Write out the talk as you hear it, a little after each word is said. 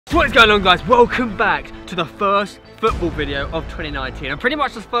So what is going on, guys? Welcome back to the first football video of 2019, and pretty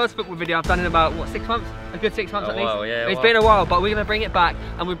much the first football video I've done in about, what, 6 months? A good 6 months at least? While, yeah, it's been a while, but we're going to bring it back,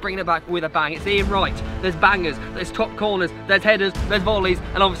 and we're bringing it back with a bang. It's Ian Wright. There's bangers, there's top corners, there's headers, there's volleys,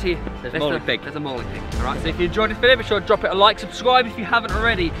 and obviously there's a mauling thing. Alright, so if you enjoyed this video, be sure to drop it a like, subscribe if you haven't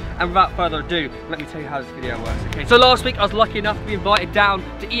already, and without further ado, let me tell you how this video works, okay? So last week I was lucky enough to be invited down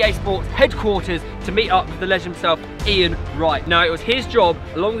to EA Sports headquarters to meet up with the legend himself, Ian Wright. Now, it was his job,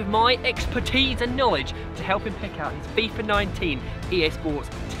 along with my expertise and knowledge, to help him pick out his FIFA 19 EA Sports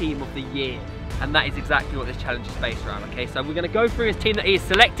Team of the Year. And that is exactly what this challenge is based around, okay? So we're going to go through his team that he has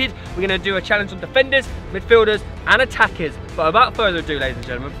selected. We're going to do a challenge on defenders, midfielders, and attackers. But without further ado, ladies and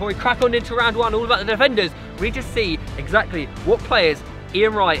gentlemen, before we crack on into round one, all about the defenders, we need to see exactly what players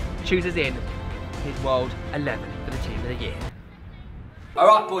Ian Wright chooses in his World 11 for the Team of the Year.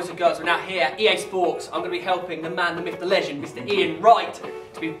 Alright, boys and girls, we're now here at EA Sports. I'm going to be helping the man, the myth, the legend, Mr. Ian Wright,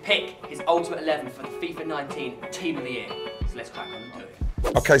 to pick his Ultimate 11 for the FIFA 19 Team of the Year. So let's crack on and do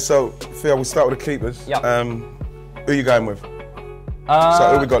it. Okay, so Theo, we'll start with the keepers. Yep. Who are you going with? So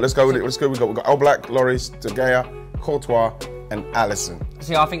who we got? Let's go with it. Let's go. We've got Oblak, Lloris, De Gea, Courtois, and Alisson.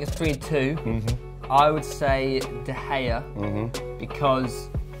 See, I think it's between two. I would say De Gea because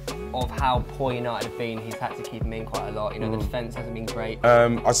of how poor United have been. He's had to keep him in quite a lot. You know, the defence hasn't been great.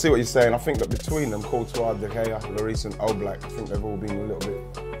 I see what you're saying. I think that between them, Courtois, De Gea, Lloris, and Oblak, I think they've all been a little bit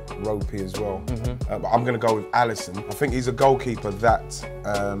ropey as well. But I'm going to go with Alisson. I think he's a goalkeeper that,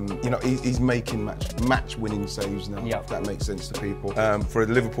 you know, he's making match-winning saves now, if that makes sense to people. For a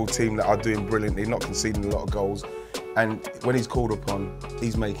Liverpool team that are doing brilliantly, not conceding a lot of goals, and when he's called upon,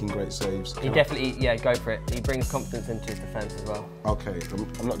 he's making great saves. He definitely, yeah, go for it. He brings confidence into his defence as well. Okay,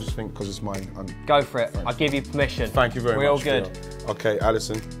 I'm not just thinking because it's mine. Go for it. I'll give you permission. Thank you very much. We're all good. Theo. Okay,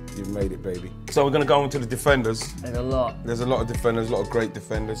 Alisson, you've made it, baby. So we're going to go into the defenders. There's a lot. There's a lot of defenders, a lot of great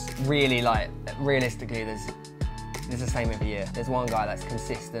defenders. Really, like, realistically, there's the same every year. There's one guy that's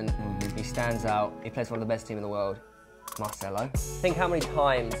consistent, he stands out, he plays for one of the best teams in the world, Marcelo. Think how many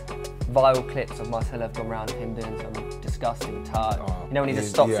times viral clips of Marcelo have gone around of him doing some disgusting touch. You know, when he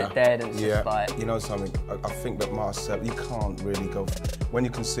just stops it dead and it's just like... You know something, I think that Marcelo, you can't really go... When you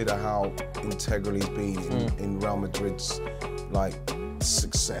consider how integral he's been in Real Madrid's, like,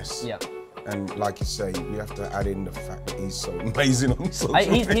 success. Yeah. And like you say, you have to add in the fact that he's so amazing on social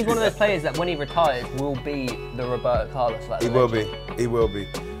media. He's one of those players that when he retires will be the Roberto Carlos. Like, he will be. He will be.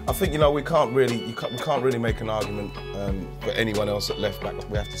 I think, you know, we can't really make an argument for anyone else at left back.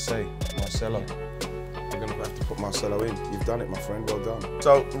 We have to say Marcelo. We're going to have to put Marcelo in. You've done it, my friend. Well done.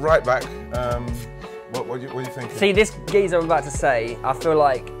 So right back. What do you think? See, this geezer I'm about to say, I feel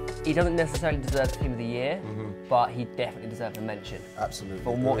like he doesn't necessarily deserve Team of the Year, but he definitely deserves a mention. Absolutely.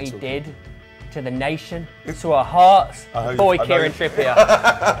 For what he did to the nation, to our hearts, boy Kieran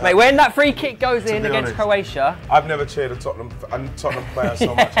Trippier. Mate, when that free kick goes in against Croatia... I've never cheered a Tottenham player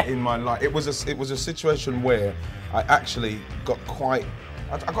so much in my life. It was a situation where I actually got quite...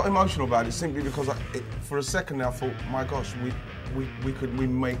 I got emotional about it simply because for a second there I thought, my gosh, we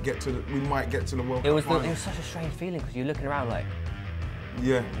might get to the World Cup final. It was such a strange feeling because you're looking around like...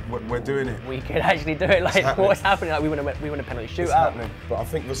 Yeah, we're doing it. We could actually do it. Like, what's happening? Like, we won a penalty shootout. But I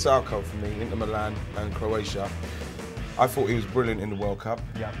think Vasalko for me, Inter Milan and Croatia, I thought he was brilliant in the World Cup.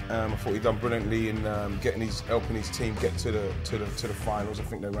 Yeah. I thought he'd done brilliantly in helping his team get to the finals. I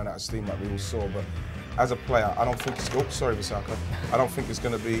think they ran out of steam like we all saw. But as a player, I don't think it's. Oh, sorry, Vasalko. I don't think it's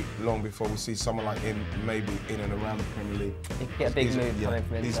going to be long before we see someone like him maybe in and around the Premier League. He could get a big move coming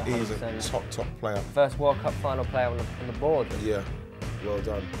from Inter. He's a top player. First World Cup final player on the board. Yeah. Well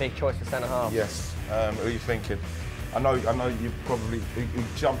done. Big choice for centre half. Yes. Who are you thinking? I know you probably he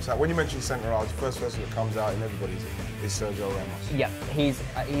jumps out when you mention centre half. The first person that comes out in everybody's is Sergio Ramos. Yeah,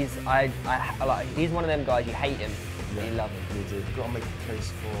 he's one of them guys you hate him, but you love him. You do. You've got to make a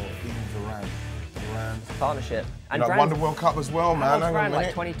case for even Varane. Partnership. And won the World Cup as well, man. Varane,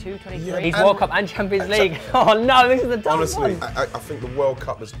 like 22, 23. Yeah, he's World Cup and Champions League. Oh no, this is the dumb honestly, one. I think the World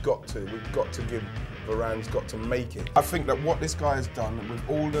Cup has got to. We've got to give. Varane's got to make it. I think that what this guy has done with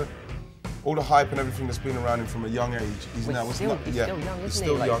all the hype and everything that's been around him from a young age, he's still young, isn't he?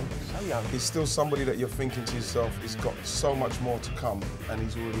 So young. He's still somebody that you're thinking to yourself, he's got so much more to come, and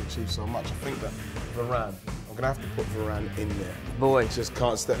he's already achieved so much. I think that Varane, I'm gonna have to put Varane in there. Boy, he just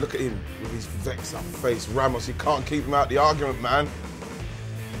can't step. Look at him with his vexed up face. Ramos, you can't keep him out the argument, man.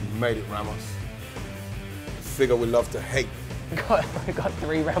 You made it, Ramos. A figure we love to hate. We got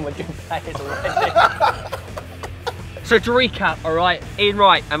 3 Real Madrid players already. So to recap, all right, Ian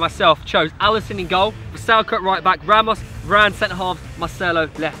Wright and myself chose Alisson in goal, Vasalko at right back, Ramos, Varane centre halves, Marcelo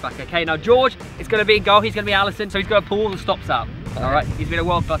left back. Okay, now George is going to be in goal. He's going to be Alisson, so he's going to pull all the stops out. All right, he's been a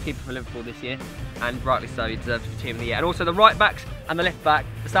wild card keeper for Liverpool this year, and rightly so. He deserves the team of the year. And also the right backs and the left back,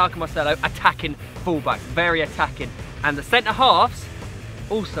 Salk and Marcelo, attacking fullbacks, very attacking, and the centre halves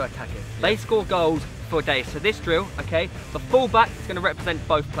also attacking. Yeah. They score goals for days. So this drill, okay, the fullback is going to represent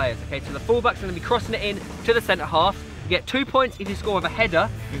both players. Okay, so the fullback's going to be crossing it in to the centre half. You get 2 points if you score with a header,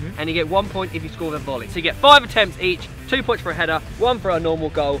 and you get 1 point if you score with a volley. So you get 5 attempts each, 2 points for a header, 1 for a normal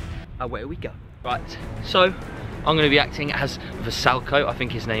goal. Away we go. Right, so I'm going to be acting as Vasalco. I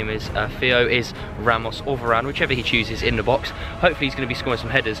think his name is Theo is Ramos or Varane, whichever he chooses in the box. Hopefully he's going to be scoring some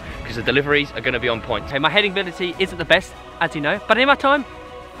headers because the deliveries are going to be on point. Okay, my heading ability isn't the best, as you know, but in my time,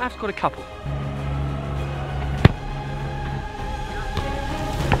 I've scored a couple.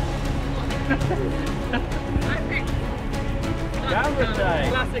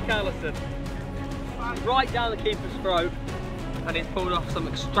 Classic Alisson. Right down the keeper's throat, and it's pulled off some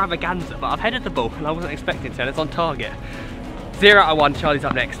extravaganza, but I've headed the ball and I wasn't expecting to, and it's on target. 0 out of 1, Charlie's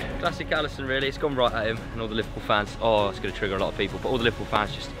up next. Classic Alisson really, it's gone right at him, and all the Liverpool fans, oh, it's going to trigger a lot of people, but all the Liverpool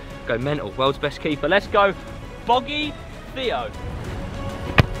fans just go mental. World's best keeper, let's go Boggy Theo.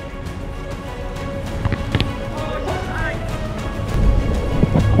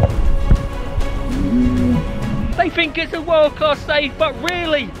 They think it's a world-class save, but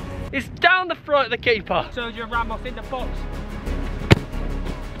really, it's down the throat of the keeper. Sergio Ramos in the box.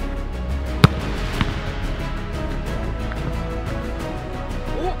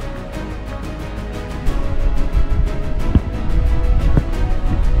 Ooh.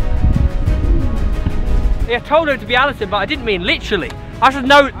 Yeah, I told him to be Alisson, but I didn't mean literally. I said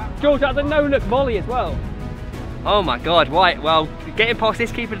no, George, that's a no-look volley as well. Oh my God, right, well, getting past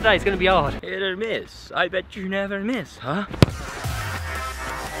this keeper today is going to be hard. Hit or miss? I bet you never miss, huh?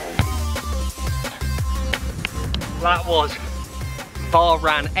 That was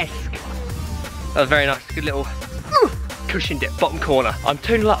Varane-esque. That was very nice, good little cushioned it, bottom corner. I'm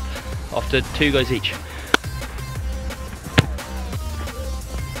 2-0 up after 2 goals each.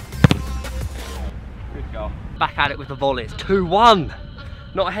 Good goal. Back at it with the volley, it's 2-1.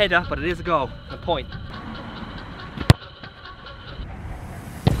 Not a header, but it is a goal, a point.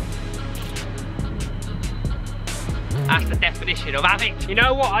 That's the definition of have it. You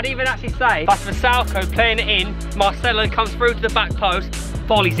know what, I'd even actually say, that's Vasalco playing it in, Marcelo comes through to the back post,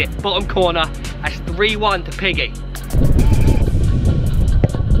 volleys it, bottom corner, that's 3-1 to Piggy.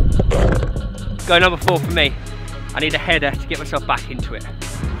 Go number 4 for me. I need a header to get myself back into it.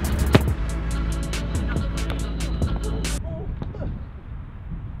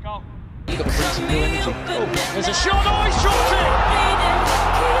 Goal. You've got to bring some new energy. Oh, there's a shot, oh, he shot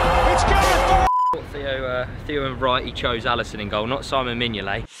it! It's going! Theo and Wright, he chose Alisson in goal, not Simon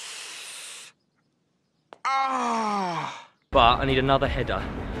Mignolet. But I need another header,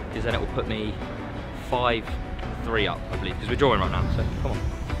 because then it will put me 5-3 up, I believe, because we're drawing right now, so come on.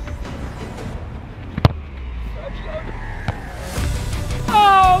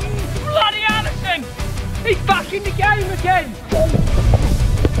 Oh, bloody Alisson! He's back in the game again!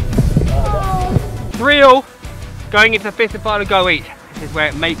 3-0, going into the 5th and final goal each. This is where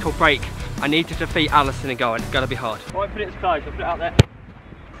it make or break. I need to defeat Alisson and go, and it's going to be hard. I won't put it as close, I'll put it out there.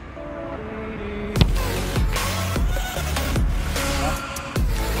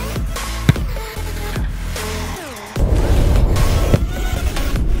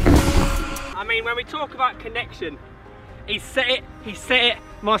 I mean, when we talk about connection, he's set it,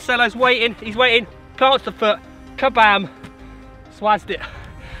 Marcelo's waiting, he's waiting, plants the foot, kabam, swazzed it,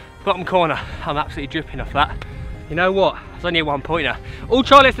 bottom corner. I'm absolutely dripping off that. You know what? It's only a 1-pointer. All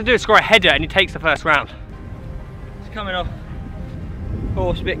Charlie has to do is score a header and he takes the first round. It's coming off.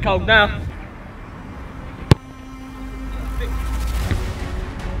 Oh, it's a bit cold now.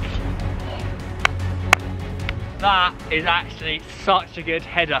 That is actually such a good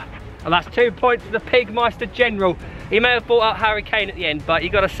header. And that's 2 points for the Pigmeister General. He may have brought out Harry Kane at the end, but you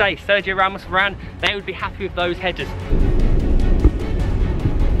got to say, Sergio Ramos, Varane, they would be happy with those headers.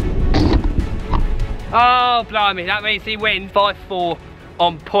 Oh, blimey, that means he wins 5-4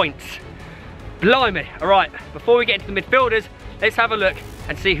 on points. Blimey. All right, before we get into the midfielders, let's have a look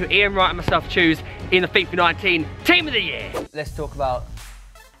and see who Ian Wright and myself choose in the FIFA 19 Team of the Year. Let's talk about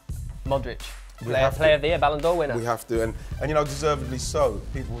Modric. Player of the Year, Ballon d'Or winner. We have to, and you know, deservedly so.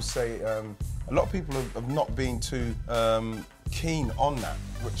 People say, a lot of people have not been too keen on that,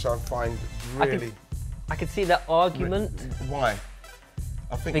 which I find really... I can see that argument. Why?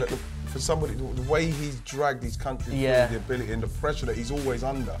 I think that for somebody, the way he's dragged his country through, the ability and the pressure that he's always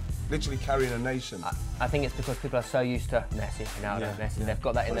under, literally carrying a nation. I think it's because people are so used to Messi, Ronaldo, Messi. They've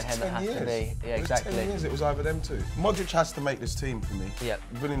got that in their head that has to be. Yeah, exactly. 10 years, it was either them two. Modric has to make this team for me. Yeah.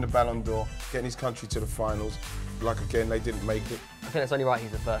 Winning the Ballon d'Or, getting his country to the finals. Like again, they didn't make it. I think that's only right.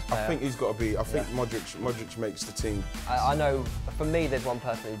 He's the first player. I think he's got to be. I think Modric makes the team. I know. For me, there's one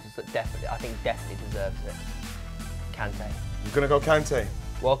person who just definitely deserves it. Kante. You're gonna go Kante.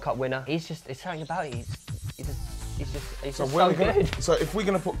 World Cup winner. He's just. It's something about it. He's so good. So if we're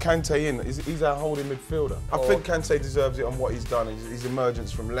gonna put Kante in, he's our holding midfielder. I think Kante deserves it on what he's done. His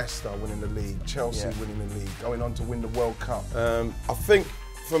emergence from Leicester winning the league, Chelsea winning the league, going on to win the World Cup. I think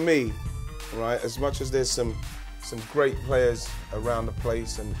for me, right, as much as there's some great players around the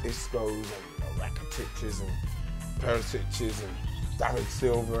place, and Iscos and Rakitiches and Perisic's and David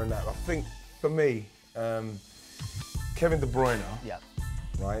Silva and that. I think for me, Kevin De Bruyne,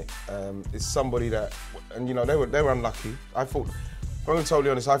 right, is somebody that, and you know, they were unlucky. I thought, if I'm totally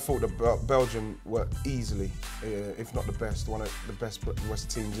honest, I thought that Belgium were easily, if not the best, one of the best West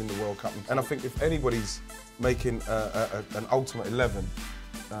teams in the World Cup. And I think if anybody's making an ultimate 11.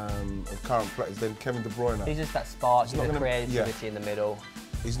 Of current players, then Kevin De Bruyne. He's just that spark, the creativity in the middle.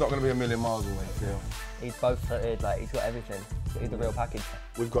 He's not going to be a million miles away, Theo. He's both-footed, like, he's got everything. He's the real package.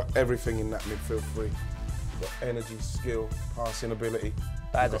 We've got everything in that midfield three. We've got energy, skill, passing ability.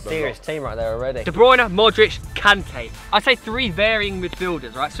 That's a serious team right there already. De Bruyne, Modric, Kante. I'd say three varying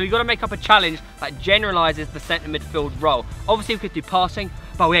midfielders, right? So you've got to make up a challenge that generalises the centre midfield role. Obviously, we could do passing,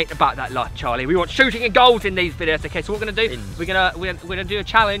 but we ain't about that life, Charlie. We want shooting and goals in these videos. Okay, so what we're going to do, we're going to do a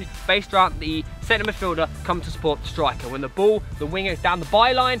challenge based around the centre midfielder come to support the striker. When the winger is down the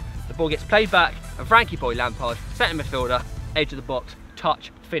byline, the ball gets played back, and Frankie Boy Lampard, centre midfielder, edge of the box,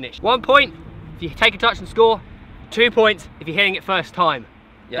 touch, finish. 1 point if you take a touch and score. 2 points if you're hitting it first time.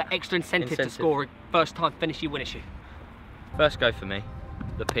 That extra incentive to score first time finish you, win issue. First go for me,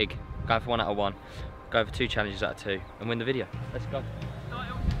 the pig. Go for 1 out of 1. Go for 2 challenges out of 2 and win the video. Let's go.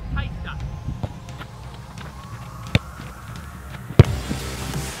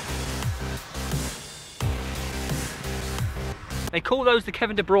 They call those the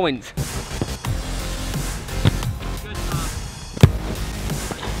Kevin De Bruynes.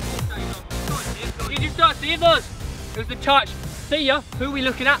 Did you start seeing those? It was the touch. See ya. Who are we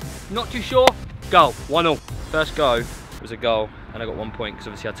looking at? Not too sure. Goal. 1-0. First go was a goal, and I got 1 point because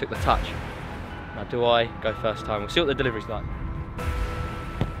obviously I took the touch. Now, do I go first time? We'll see what the delivery's like.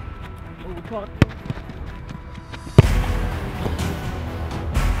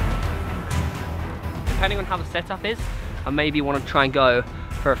 Depending on how the setup is, I maybe want to try and go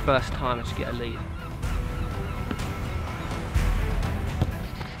for a first time and just get a lead.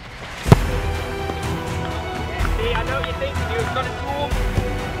 See, I know what you're thinking. You were trying to draw me.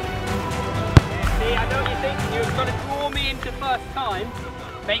 See, I know what you're thinking. You were trying to draw me into first time,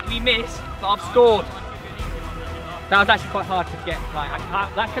 make me miss, but I've scored. That was actually quite hard to get.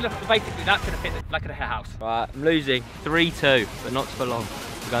 Like, that could have basically hit the house. Right, I'm losing 3-2, but not for long.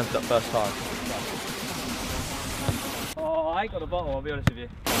 I'm going for that first time. Oh, I ain't got a bottle, I'll be honest with you.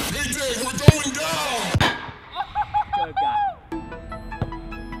 DJ, we're going down! Good guy.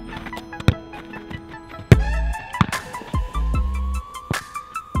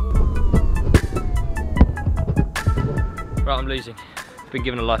 Right, I'm losing. Been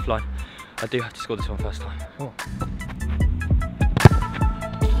given a lifeline. I do have to score this one first time. Oh.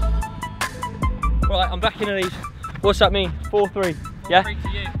 Right, I'm back in the lead. What's that mean? 4-3. Yeah? 4-3 to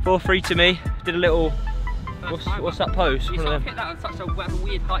you. 4-3 to me. Did a little. What's that pose? You sort of hit that on such a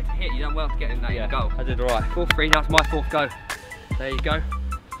weird height to hit. You done well to get in that goal. I did alright. 4-3. That's my fourth go. There you go.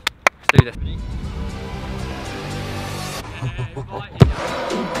 Let's do this. I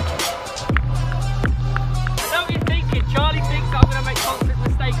know what you're thinking. Charlie thinks that I'm going to make constant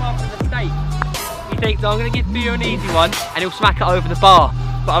mistake after mistake. He thinks I'm going to give Theo an easy one and he'll smack it over the bar.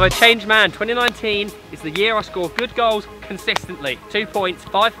 But I'm a changed man. 2019 is the year I score good goals consistently. 2 points,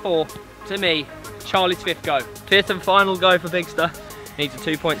 5-4 to me. Charlie's fifth go. Fifth and final go for Bigster. Needs a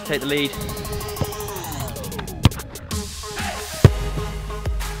 2 points to take the lead.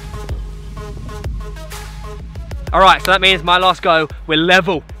 Alright, so that means my last go, we're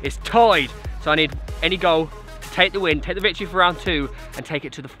level. It's tied. So I need any goal to take the win, take the victory for round 2, and take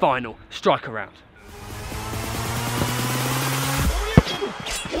it to the final striker round.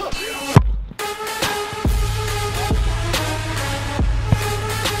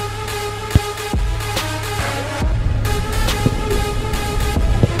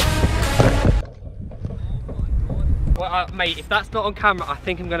 Well, mate, if that's not on camera, I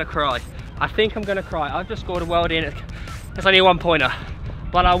think I'm gonna cry. I think I'm gonna cry. I've just scored a world in. It's only a 1 pointer,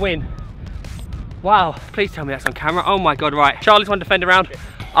 but I win. Wow, please tell me that's on camera. Oh my God, right. Charlie's won defender round.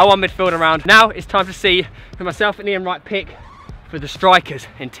 I won midfielder round. Now it's time to see who myself and Ian Wright pick for the strikers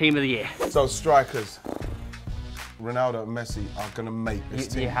in Team of the Year. So strikers, Ronaldo and Messi are going to make this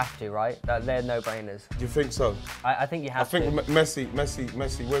team. You have to, right? They're no-brainers. Do you think so? I think you have to. I think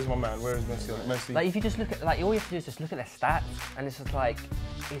Messi, where's my man? Where is Messi? Messi. Like if you just look at, like all you have to do is just look at their stats and it's just like,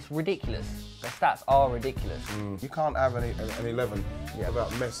 it's ridiculous. Their stats are ridiculous. You can't have an 11 about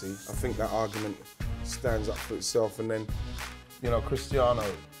Messi. I think that argument stands up for itself. And then, you know, Cristiano,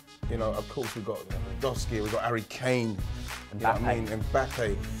 you know, of course we've got Dosky, we've got Harry Kane, you know what I mean?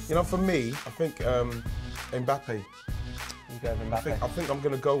 Mbappe. You know, for me, I think Mbappe. You go with Mbappe. I think I'm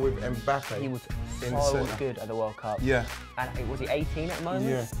going to go with Mbappe. He was in the so centre. good at the World Cup. Yeah. And was he 18 at the moment?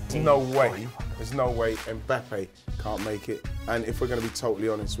 Yeah. There's no way Mbappe can't make it. And if we're going to be totally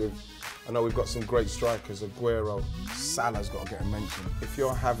honest with, I know we've got some great strikers, Aguero, Salah's got to get a mention. If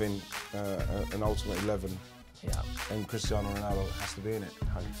you're having an ultimate 11, and Cristiano Ronaldo has to be in it,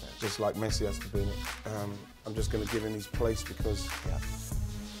 100%. Just like Messi has to be in it. I'm just going to give him his place because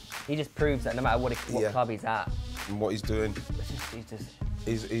he just proves that no matter what club he's at and what he's doing,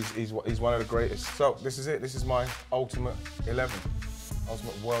 he's one of the greatest. So this is it. This is my ultimate 11,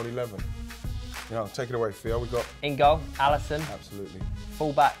 ultimate world 11. You know, take it away, Theo. We got in goal, Alisson. Absolutely.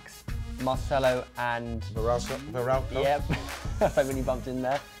 Fullbacks, Marcelo and Veralco. Yep. So many bumped in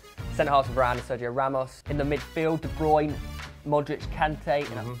there. Centre half of Varane and Sergio Ramos. In the midfield, De Bruyne, Modric, Kante.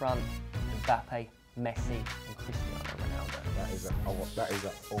 And up front, Mbappe, Messi, and Cristiano Ronaldo. That is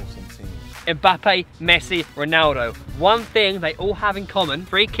an awesome team. Mbappe, Messi, Ronaldo. One thing they all have in common: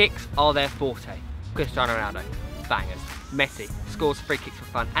 free kicks are their forte. Cristiano Ronaldo, bangers. Messi scores free kicks for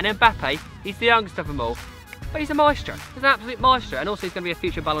fun. And Mbappe, he's the youngest of them all, but he's a maestro. He's an absolute maestro, and also he's going to be a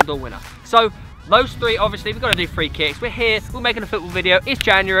future Ballon d'Or winner. So those three, obviously, we've got to do free kicks. We're here, we're making a football video. It's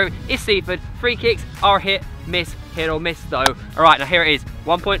January, it's Seaford. Free kicks are hit or miss though. All right, now here it is.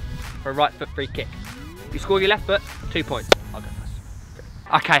 1 point for a right foot free kick. You score your left foot, 2 points. I'll go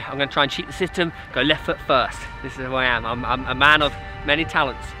first. Okay, I'm going to try and cheat the system. Go left foot first. This is who I am. I'm a man of many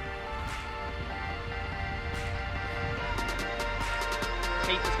talents.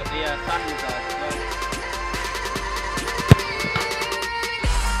 Keeper's got the sandals on as well.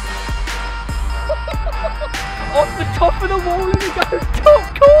 Off the top of the wall and it goes top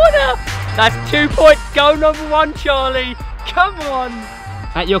corner! That's 2 points. Goal number 1, Charlie. Come on!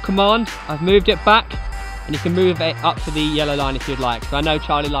 At your command, I've moved it back and you can move it up to the yellow line if you'd like. So I know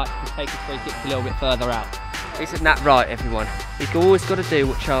Charlie likes to take his free kicks a little bit further out. Isn't that right, everyone? You've always got to do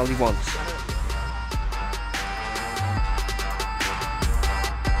what Charlie wants.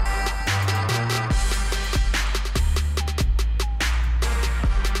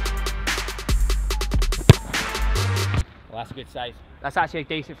 Well, that's a good save. That's actually a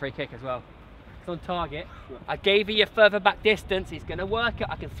decent free kick as well. It's on target. I gave you your further back distance. It's going to work.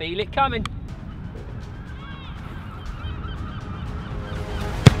 I can feel it coming.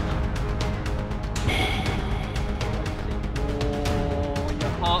 Oh,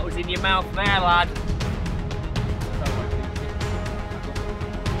 your heart was in your mouth there, lad.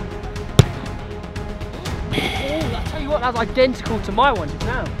 Oh, I tell you what, that's identical to my one just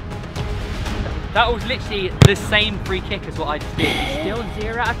now. That was literally the same free kick as what I just did. Still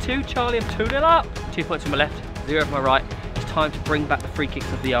 0 out of 2, Charlie. I'm 2-0 up. 2 points from my left, 0 from my right. It's time to bring back the free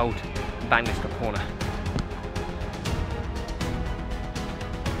kicks of the old and bang this top corner.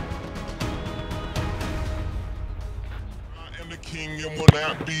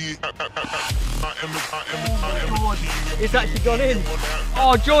 It's actually gone in.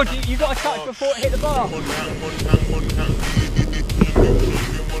 Oh, George, you got to touch before it hit the bar.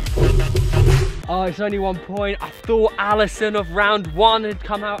 Oh, it's only 1 point. I thought Alisson of round 1 had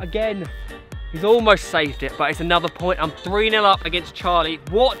come out again. He's almost saved it, but it's another point. I'm 3-0 up against Charlie.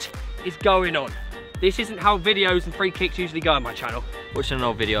 What is going on? This isn't how videos and free kicks usually go on my channel. Watching an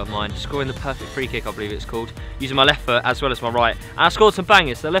old video of mine, scoring the perfect free kick, I believe it's called, using my left foot as well as my right. And I scored some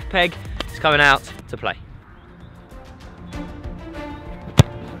bangers. The left peg is coming out to play.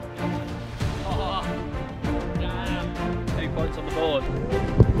 Oh, damn. 2 points on the board.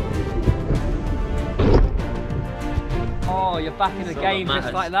 Oh, you're back in the game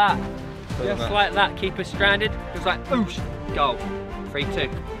just like that. Just like that. Keeper stranded. Just like, oosh, goal.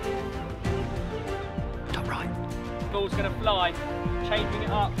 3-2. Top right. Ball's going to fly. Changing it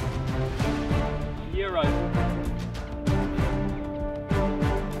up. Euro.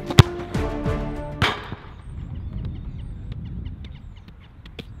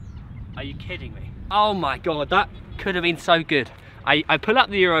 Are you kidding me? Oh my God, that could have been so good. I pull up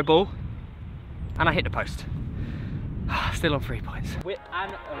the Euro ball and I hit the post. Still on 3 points. Whip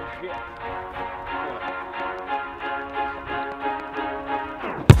and a whip.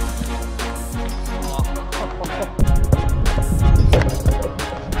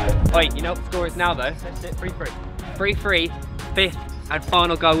 Wait, you know what the score is now though? Let's do it 3-3. 3-3, fifth and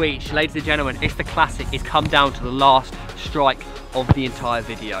final go each. Ladies and gentlemen, it's the classic. It's come down to the last strike of the entire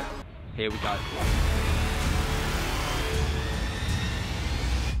video. Here we go.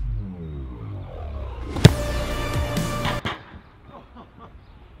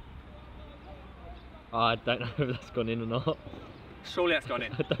 I don't know if that's gone in or not. Surely that's gone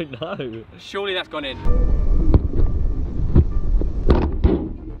in. I don't know. Surely that's gone in.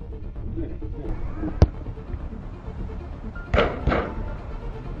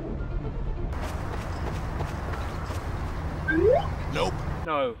 Nope.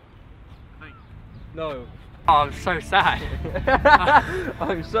 No. No. Oh, I'm so sad.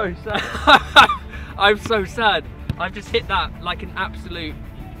 I'm so sad. I'm so sad. I've just hit that like an absolute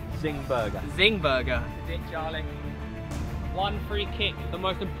Zing burger. zing burger. That's it, Charlie. One free kick, the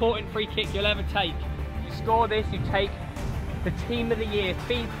most important free kick you'll ever take. You score this, you take the Team of the Year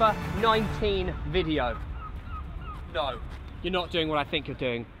FIFA 19 video. No, you're not doing what I think you're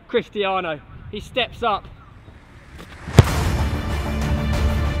doing. Cristiano, he steps up.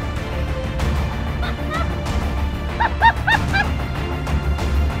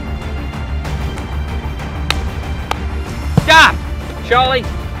 Damn! Charlie,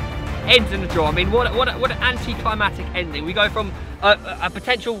 ends in the draw. I mean, what an anticlimactic ending. We go from a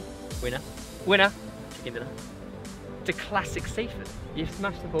potential winner chicken dinner, to classic Seaford. You've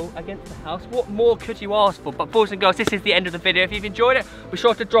smashed the ball against the house. What more could you ask for? But boys and girls, this is the end of the video. If you've enjoyed it, be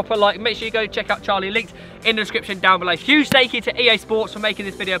sure to drop a like. Make sure you go check out Charlie, linked in the description down below. Huge thank you to EA Sports for making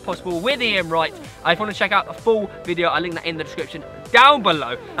this video possible with Ian Wright. If you want to check out the full video, I link that in the description down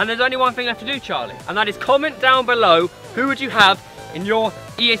below. And there's only one thing left to do, Charlie, and that is comment down below who would you have in your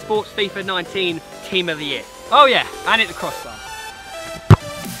EA Sports FIFA 19 Team of the Year. Oh yeah, and hit the crossbar.